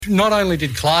not only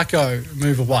did Clarko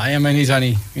move away, I mean, he's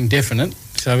only indefinite,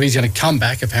 so he's going to come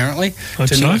back, apparently,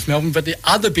 to North Melbourne. But the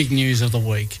other big news of the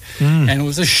week, and it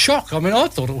was a shock. I mean, I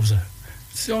thought it was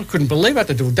I couldn't believe I had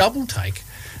to do a double take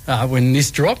when this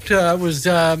dropped, was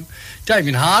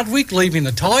Damien Hardwick leaving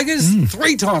the Tigers,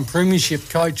 three-time premiership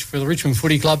coach for the Richmond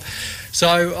Footy Club. So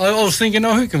I was thinking,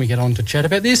 who can we get on to chat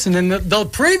about this? And then the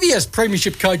previous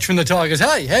premiership coach from the Tigers,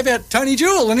 hey, how about Tony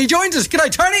Jewell? And he joins us. G'day,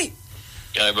 Tony.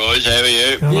 G'day, boys. How are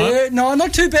you? Yeah, no,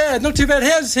 not too bad. Not too bad.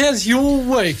 How's your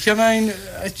week? I mean,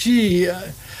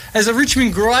 as a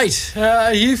Richmond great,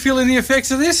 are you feeling the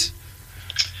effects of this?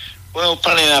 Well,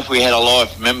 funny enough, we had a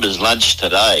live members' lunch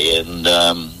today, and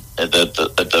at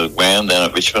the ground down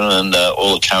at Richmond, and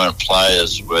all the current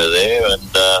players were there,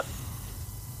 and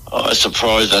I was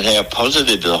surprised at how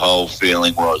positive the whole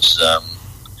feeling was.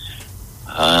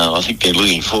 I think they're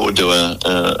looking forward to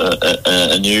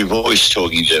a new voice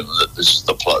talking to them. That this is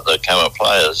the current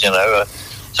players,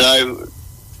 So,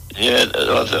 yeah,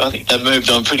 I think they've moved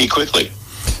on pretty quickly.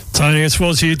 Tony, as well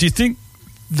as here, do you think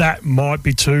that might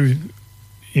be too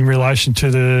in relation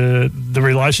to the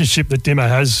relationship that Dimmer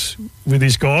has with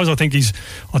his guys? I think he's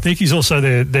also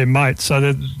their mate.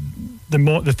 So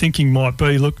the thinking might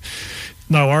be, look,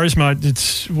 no worries, mate.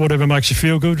 It's whatever makes you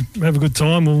feel good. Have a good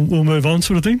time. We'll move on,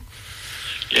 sort of thing.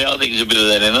 Yeah, I think there's a bit of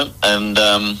that in it, and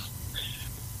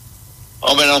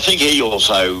I think he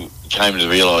also came to the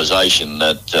realisation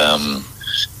that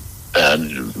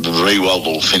Rewald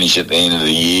will finish at the end of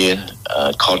the year.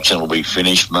 Cochin will be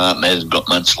finished. Martin hasn't got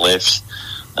much left.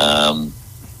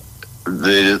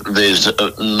 There's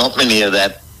not many of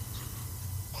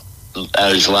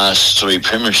those last three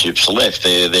premierships left.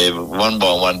 They're one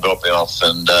by one dropping off,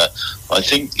 and I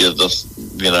think the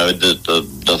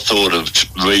thought of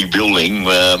rebuilding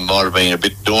might have been a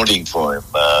bit daunting for him.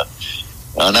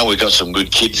 I know we've got some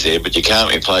good kids there, but you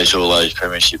can't replace all those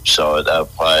premiership side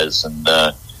players and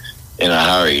in a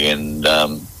hurry. And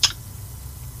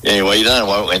anyway, you don't know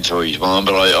what went through his mind,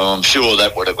 but I'm sure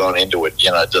that would have gone into it.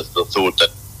 The thought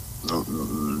that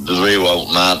the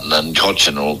Rewalt, Martin and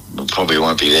Cochin probably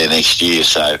won't be there next year.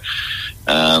 So,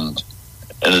 and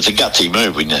it's a gutsy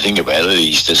move when you think about it.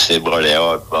 He's just said, right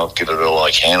now, I'll give it all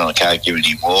I can. I can't give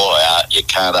any more. You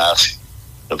can't ask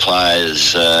the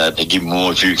players to give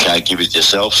more if you can't give it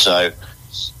yourself. So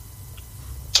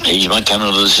he's come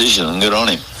to the decision, and good on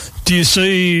him. Do you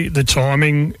see the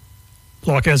timing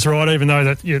as right, even though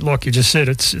that, like you just said,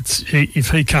 if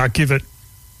he can't give it,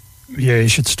 he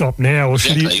should stop now, or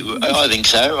should he? I think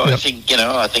so. Yep. I think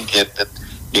that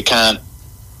you can't.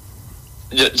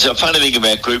 It's a funny thing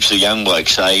about groups of young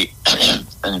blokes. And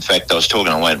in fact,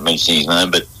 I won't mention his name,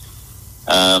 but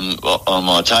on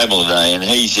my table today, and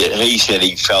he said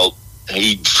he felt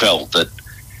that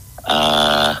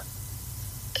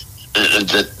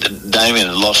that Damien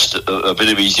had lost a bit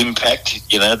of his impact,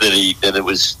 that it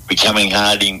was becoming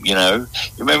hard. You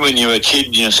remember when you were a kid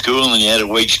in your school and you had a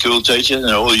weak school teacher, and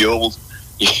you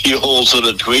all sort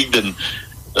of twigged, and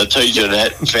the teacher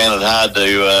found it hard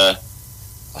to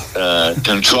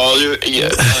control you. Yeah,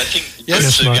 I think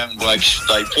yes, the young blokes,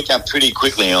 they pick up pretty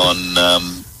quickly on,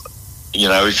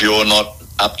 if you're not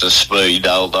up to speed,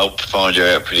 they'll find you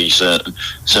out pretty soon.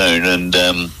 And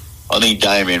I think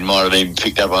Damien might have even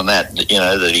picked up on that,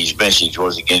 that his message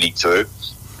wasn't getting through.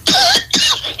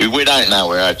 We don't know,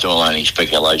 where it's all only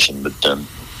speculation, but it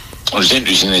was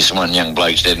interesting. This one young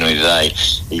bloke said to me today,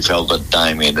 he felt that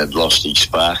Damien had lost his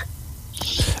spark.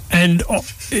 And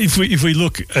if we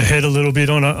look ahead a little bit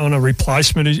on a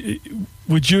replacement,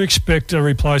 would you expect a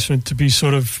replacement to be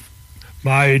sort of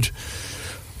made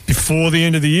before the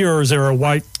end of the year, or is there a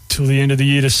wait till the end of the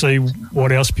year to see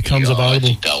what else becomes available? I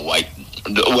think they'll wait.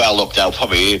 Well, look, they'll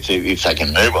probably, if they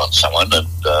can move on someone and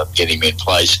get him in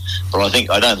place, but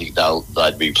I don't think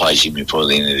they'd replace him before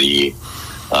the end of the year.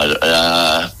 And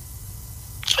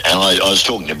I was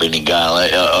talking to Benny Gale.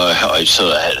 I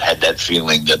sort of had that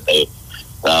feeling that they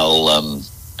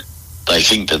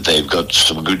think that they've got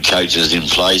some good coaches in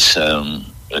place,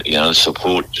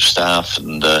 support staff,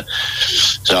 and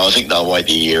so I think they'll wait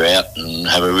the year out and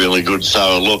have a really good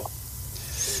thorough look.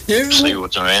 Yeah, see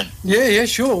what's around. Yeah,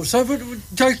 sure. So, but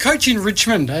coaching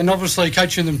Richmond and obviously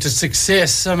coaching them to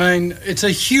success, I mean, it's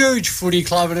a huge footy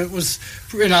club, and it was,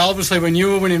 obviously when you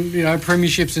were winning,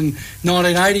 premierships in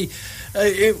 1980,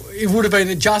 it would have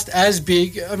been just as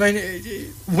big. I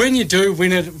mean, when you do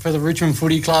win it for the Richmond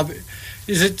Footy Club,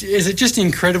 is it just an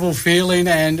incredible feeling,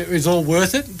 and is all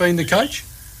worth it being the coach?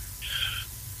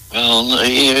 Well,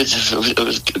 yeah,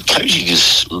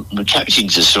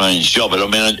 coaching's a strange job, but I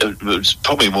mean, it was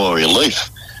probably more relief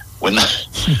when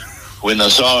when the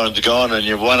siren's gone and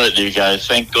you've won it, you go,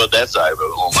 thank God that's over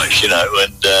almost,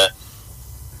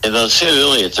 and I said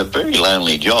earlier, it's a very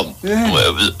lonely job. Yeah.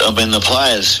 I mean, the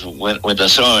players, when the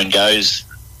siren goes,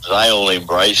 they all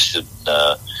embrace it.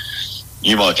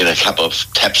 You might get a couple of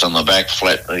taps on the back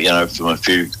flat, from a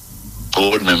few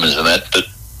board members and that, but,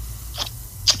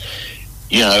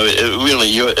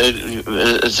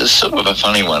 it's a sort of a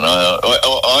funny one.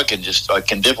 I can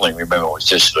definitely remember it was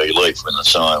just relief when the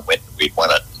siren went and we'd won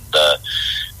it.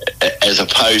 As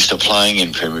opposed to playing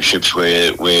in premierships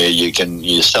where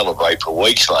you celebrate for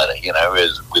weeks later,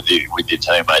 with your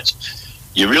teammates.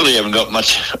 You really haven't got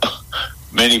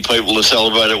many people to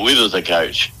celebrate it with as a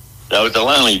coach. So it's a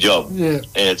lonely job. Yeah,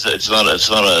 it's not a.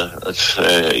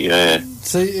 See, yeah.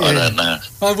 I don't know.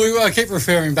 I keep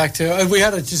referring back to we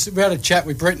had a chat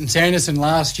with Brenton Sanderson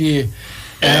last year.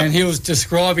 And he was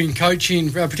describing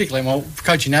coaching, particularly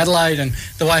coaching Adelaide, and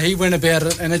the way he went about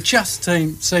it, and it just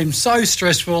seemed so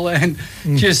stressful and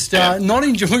just not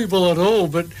enjoyable at all.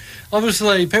 But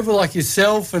obviously, people like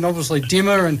yourself and obviously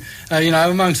Dimmer and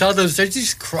amongst others, they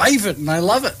just crave it and they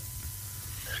love it.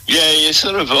 Yeah, you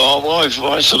sort of.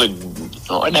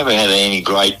 I never had any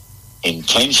great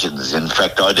intentions. In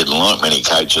fact, I didn't like many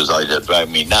coaches. They just drove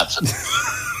me nuts.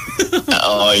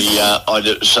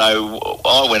 So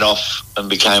I went off and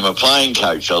became a playing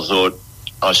coach. I thought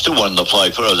I still wanted to play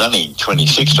for. I was only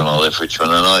 26 when I left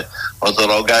Richmond, and I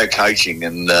thought I'll go coaching,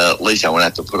 and at least I won't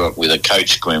have to put up with a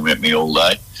coach screaming at me all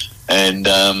day. And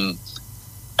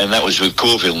that was with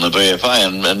Caulfield and the VFA,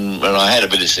 and I had a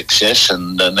bit of success.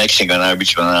 And the next thing I know,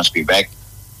 Richmond asked me back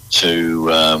to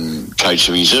coach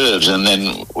the reserves, and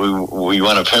then we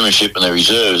won a premiership in the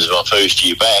reserves my first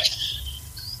year back.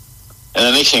 And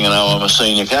the next thing I know, I'm a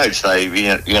senior coach. So I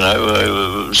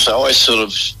sort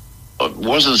of, it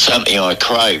wasn't something I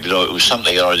craved. It was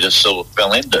something that I just sort of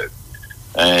fell into.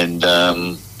 And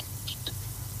I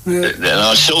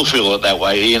still feel it that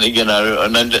way, and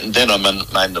then I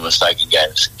made the mistake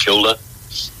again, St Kilda.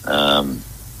 And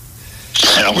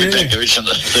I went back to Richmond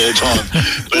the third time.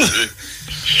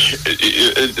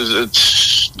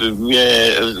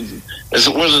 It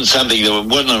wasn't something that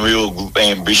wasn't a real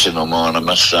ambition of mine, I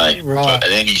must say, at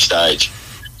any stage.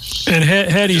 And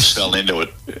how do you just fell into it?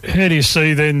 How do you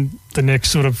see then the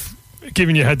next sort of,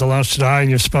 given you had the lunch today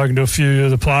and you've spoken to a few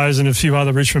of the players and a few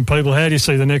other Richmond people, how do you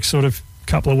see the next sort of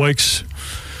couple of weeks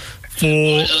for?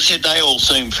 Well, as I said, they all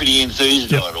seem pretty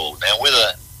enthused by it all. Now,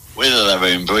 whether they were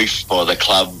been briefed by the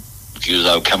club because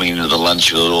they were coming into the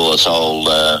lunch with all us old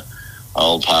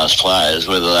past players,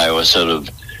 whether they were sort of,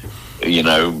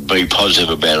 be positive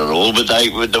about it all. But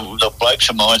the blokes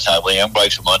at my table, the young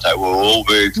blokes at my table, were all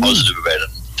very positive about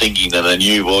it, thinking that a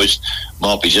new voice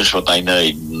might be just what they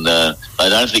need. And they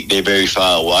don't think they're very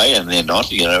far away, and they're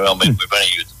not. We've only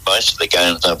most of the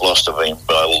games they've lost have been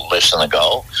by less than a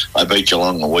goal. They beat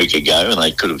Geelong a week ago, and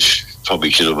they probably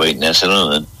should have beaten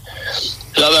Essendon.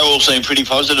 So they all seem pretty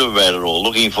positive about it all,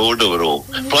 looking forward to it all.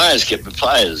 Players,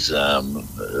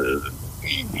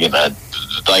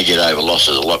 they get over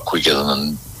losses a lot quicker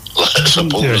than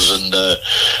supporters and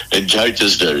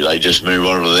coaches do. They just move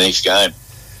on to the next game.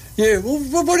 Yeah, well,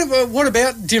 what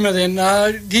about Dimmer then?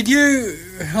 Did you,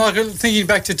 thinking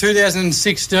back to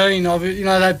 2016,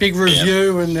 that big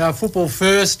review and Football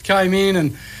First came in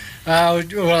and, they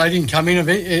didn't come in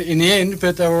the end,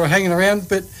 but they were hanging around.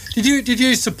 But did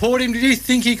you support him? Did you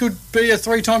think he could be a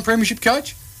 3-time premiership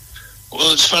coach?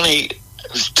 Well, it's funny.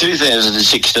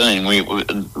 2016,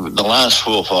 the last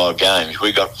 4 or 5 games,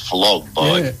 we got flogged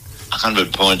by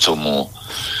 100 points or more.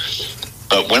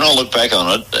 But when I look back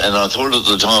on it, and I thought at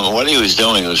the time, what he was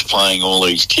doing was playing all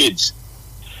these kids.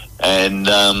 And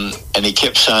he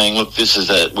kept saying, look,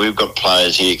 we've got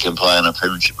players here who can play in a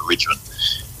premiership at Richmond.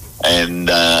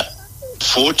 And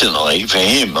fortunately for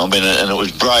him, and it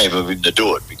was brave of him to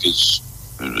do it because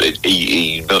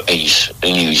he's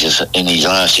just in his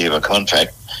last year of a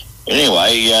contract.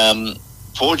 Anyway,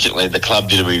 fortunately, the club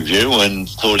did a review and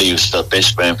thought he was the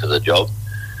best man for the job,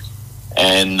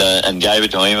 and gave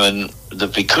it to him. And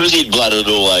because he'd blooded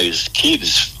all those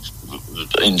kids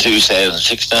in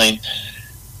 2016,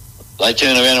 they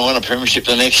turned around and won a premiership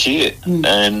the next year.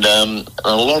 And a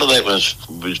lot of that was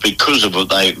because of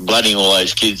they blooding all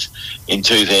those kids in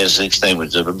 2016,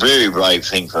 which was a very brave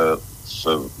thing for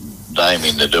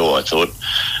Damien to do, I thought.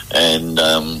 And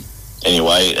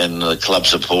anyway, and the club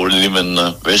supported him, and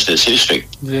the rest is history.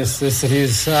 Yes, it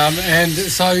is. And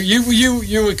so you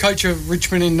were coach of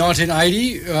Richmond in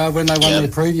 1980 when they won their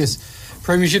previous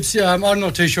premierships. I'm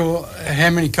not too sure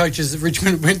how many coaches that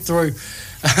Richmond went through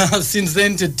since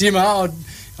then to Dimmer.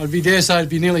 I'd be dare say it'd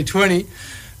be nearly 20.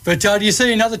 But do you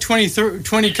see another 20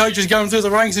 coaches going through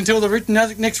the ranks until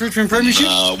the next Richmond premiership?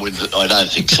 No, I don't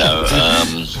think so.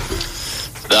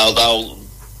 They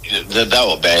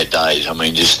were bad days. I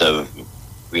mean, just they were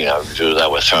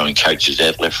throwing coaches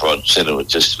out left, right, and centre.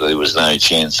 There was no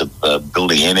chance of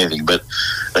building anything. But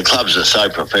the clubs are so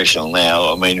professional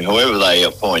now. I mean, whoever they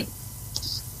appoint,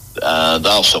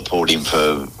 they'll support him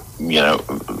for.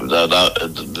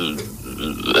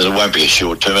 It won't be a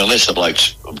short term unless the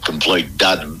bloke's a complete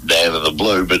dud out of the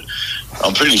blue. But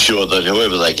I'm pretty sure that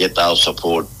whoever they get, they'll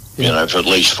support. For at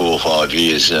least 4 or 5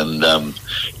 years and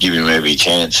give him every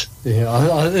chance.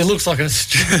 Yeah, it looks like a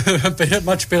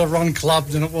much better run club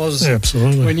than it was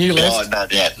when you left. Oh,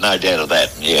 no doubt of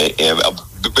that. Yeah.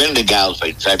 Brendan Gale's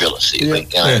been fabulous.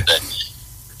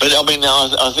 But I mean,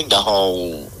 I think the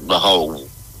whole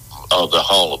of the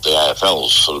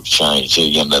AFL's sort of changed.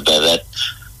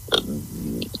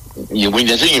 When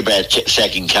you think about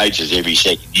sacking coaches every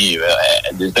second year,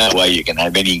 there's no way you can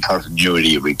have any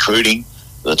continuity of recruiting.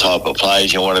 The type of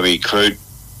players you want to recruit,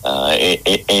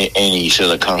 any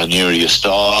sort of continuity of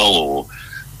style, or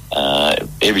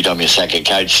every time you sack a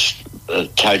coach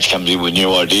comes in with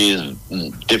new ideas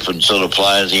and different sort of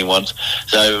players he wants.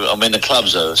 So, I mean, the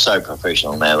clubs are so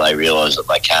professional now, they realise that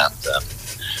they can't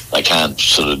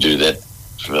sort of do that,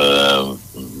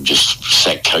 just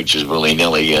sack coaches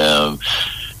willy-nilly. It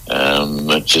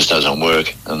just doesn't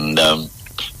work. And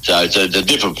so it's a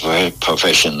different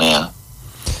profession now.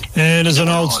 And as an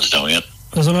old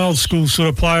school sort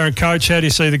of player and coach, how do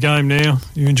you see the game now?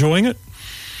 You enjoying it?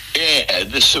 Yeah,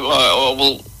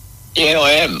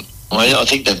 I am. I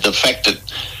think that the fact that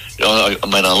I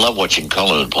love watching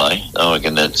Collingwood play. I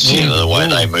reckon that's the way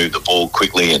they move the ball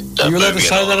quickly. And are you allowed to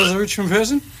say that as a Richmond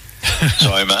person?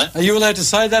 Sorry, mate. Are you allowed to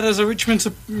say that as a Richmond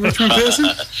person?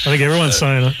 I think everyone's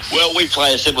saying it. Well, we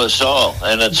play a similar style,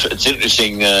 and it's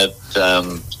interesting that.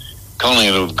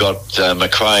 Collingwood have got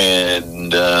McRae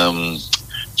and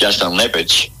Justin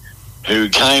Lepich, who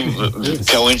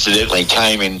coincidentally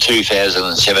came in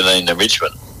 2017 to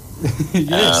Richmond.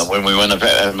 Yes. When we went up,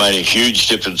 made a huge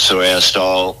difference to our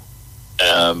style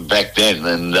back then.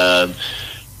 And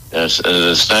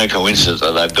there's no coincidence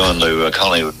that they've gone to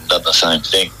Collingwood and done the same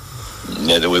thing.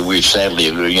 We've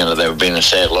sadly, they've been a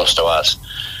sad loss to us.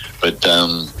 But,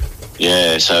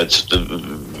 so it's...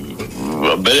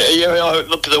 But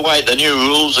look at the way the new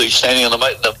rules are standing on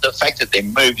the fact that they're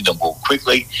moving the ball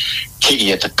quickly,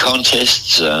 kicking at the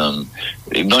contests,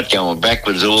 not going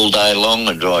backwards all day long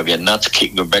and drive you nuts,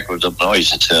 kicking backwards. I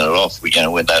used to turn it off.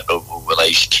 When they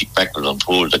used to kick backwards and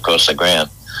forwards across the ground,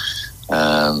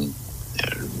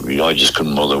 I just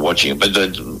couldn't bother watching it. But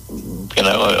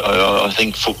I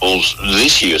think football's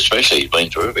this year especially has been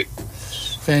terrific.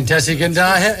 Fantastic. And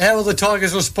how will the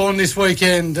Tigers respond this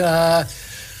weekend?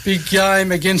 Big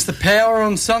game against the Power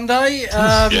on Sunday.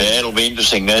 It'll be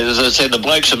interesting. As I said, the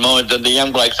blokes of mine, the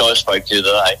young blokes I spoke to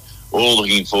today, are all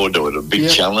looking forward to it. A big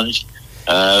challenge.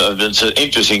 It's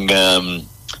interesting.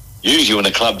 Usually when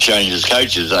a club changes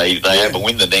coaches, they have a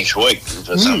win the next week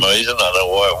for some reason. I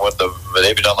don't know but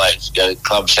every time the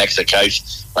club sacks a coach,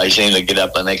 they seem to get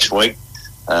up the next week.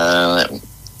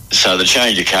 So the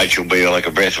change of coach will be like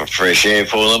a breath of fresh air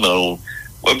for them. Well,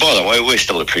 by the way, we're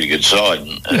still a pretty good side.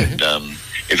 And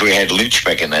if we had Lynch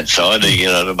back in that side,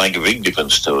 it'd make a big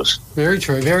difference to us. Very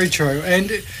true, very true.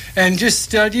 And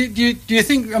just, do you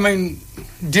think, I mean,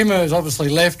 Dimmer has obviously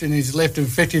left and he's left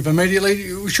effective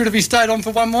immediately. Should have he stayed on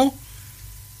for one more?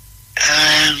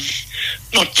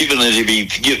 Not given that he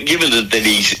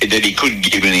couldn't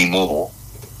give any more.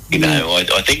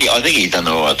 I think he's done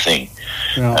the right thing.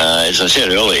 Yeah. As I said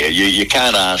earlier, you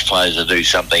can't ask players to do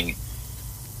something.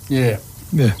 Yeah.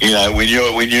 When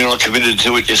you're not committed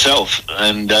to it yourself,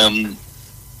 and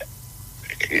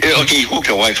he walked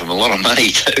away from a lot of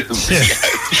money too.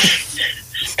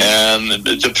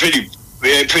 It's a pretty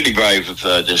brave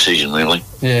decision, really.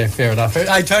 Yeah, fair enough.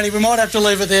 Hey, Tony, we might have to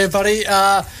leave it there, buddy.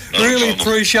 Really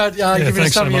appreciate giving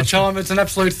us some of your time. It's an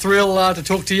absolute thrill to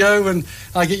talk to you and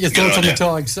get your thoughts on the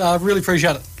Tigers. Really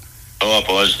appreciate it. All right,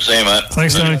 boys. See you, mate.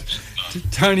 Thanks, Tony.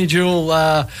 Tony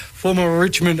Jewell, former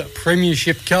Richmond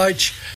premiership coach.